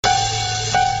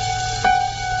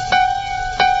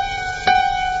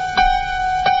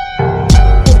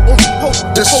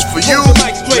This is for you.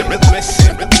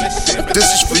 This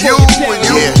is for you and you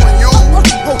and you.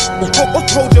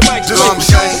 This is for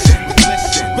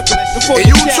you. And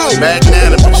you too.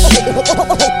 Magnanimous.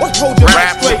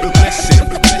 Rapper.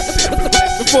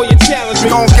 Before you challenge me, we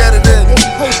gon' get it in.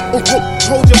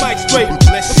 Hold your mic straight.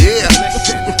 Yeah.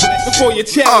 Before you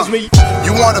challenge me.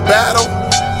 You want a battle?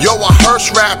 Yo, I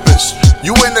hearse rappers.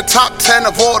 You in the top 10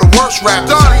 of all the worst rappers.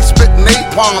 He spittin'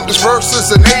 napalm, this verse is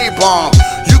an A-bomb.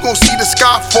 You gon' see the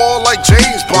sky fall like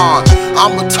James Bond.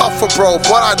 I'm a tougher bro,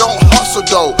 but I don't hustle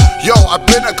though. Yo, I've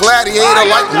been a gladiator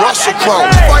like Russell Crowe.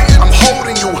 I'm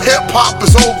holding you, hip-hop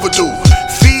is overdue.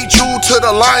 Feed you to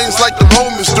the lions like the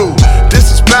Romans do.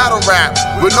 This is battle rap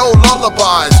with no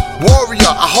lullabies. Warrior,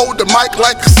 I hold the mic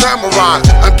like a samurai.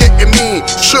 I'm getting mean,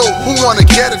 chill, who wanna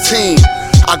get a team?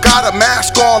 I got a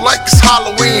mask on like it's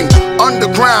Halloween.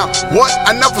 Underground, what?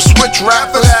 I never switch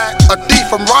rappers. A thief,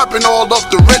 I'm robbing all of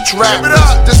the rich rappers.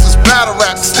 This is battle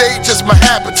rap, the stage is my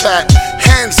habitat.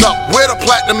 Hands up, where the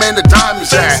platinum and the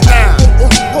diamonds at?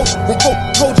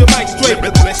 Hold your mic straight.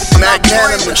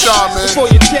 Magnanimous, y'all, man. Before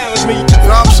you challenge me, you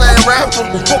know what I'm saying, rapper?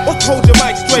 Hold your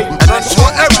mic straight. I just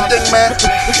want everything, man.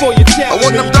 Before you challenge me, I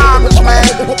want them diamonds, man.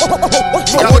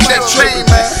 I want that chain,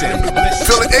 man.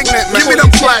 Feeling ignorant, man. Give me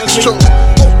them plaques, too.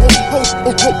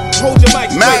 Hold your mic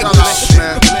Magnanimous,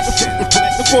 man.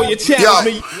 Before you challenge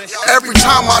me. Every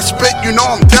time I spit, you know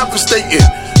I'm devastating.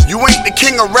 You ain't the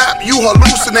king of rap, you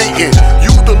hallucinating.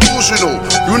 You delusional,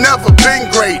 you never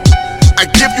been great. I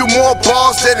give you more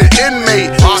bars than an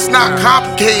inmate. It's not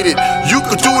complicated, you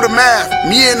could do the math.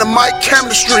 Me and the mic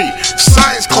chemistry,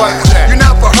 science class. You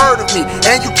never heard of me,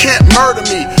 and you can't murder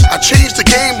me. I changed the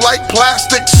game like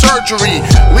plastic surgery.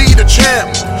 Lead a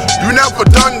champ, you never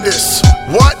done this.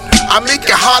 What? I make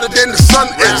it hotter than the sun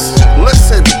is.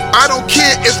 Listen, I don't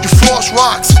care if you floss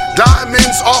rocks.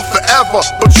 Diamonds are forever,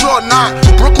 but you're not.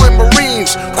 Brooklyn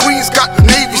Marines, Queens got the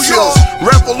Navy SEALs.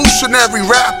 Revolutionary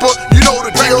rapper, you know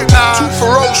the deal. Too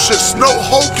ferocious, no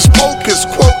hocus pocus.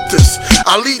 Quote this,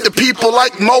 I lead the people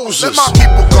like Moses. Let my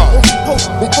people go.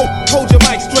 Hold your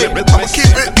mic straight. I'ma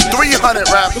keep it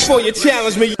 300 rap. Before you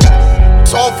challenge me.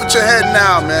 It's off with your head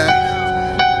now, man.